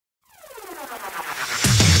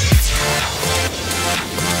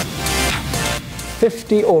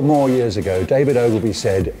50 or more years ago, David Ogilvy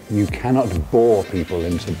said, "You cannot bore people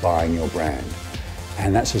into buying your brand."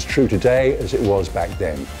 And that's as true today as it was back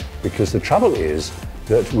then. Because the trouble is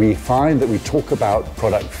that we find that we talk about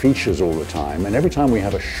product features all the time, and every time we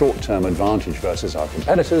have a short-term advantage versus our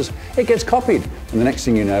competitors, it gets copied. And the next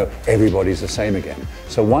thing you know, everybody's the same again.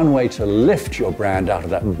 So one way to lift your brand out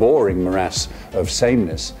of that boring morass of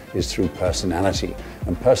sameness is through personality.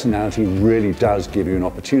 And personality really does give you an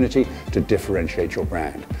opportunity to differentiate your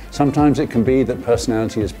brand. Sometimes it can be that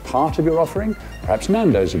personality is part of your offering. Perhaps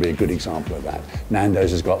Nandos would be a good example of that. Nandos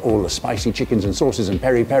has got all the spicy chickens and sauces and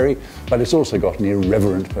peri-peri, but it's also got an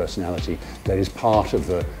irreverent personality that is part of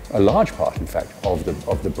a large part, in fact, of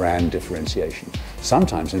the brand differentiation.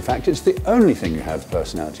 Sometimes, in fact, it's the only thing you have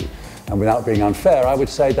personality. And without being unfair, I would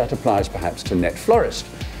say that applies perhaps to Netflorist.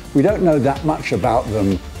 We don't know that much about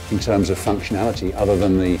them in terms of functionality other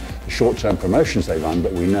than the short-term promotions they run,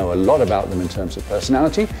 but we know a lot about them in terms of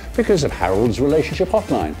personality because of Harold's Relationship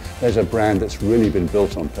Hotline. There's a brand that's really been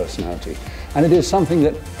built on personality. And it is something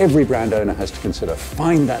that every brand owner has to consider.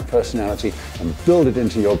 Find that personality and build it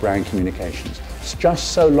into your brand communications. It's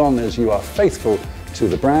just so long as you are faithful to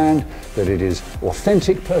the brand, that it is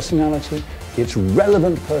authentic personality, it's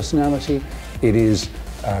relevant personality, it is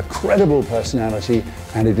credible personality,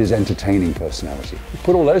 and it is entertaining personality.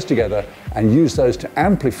 Put all those together and use those to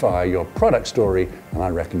amplify your product story, and I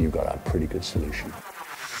reckon you've got a pretty good solution.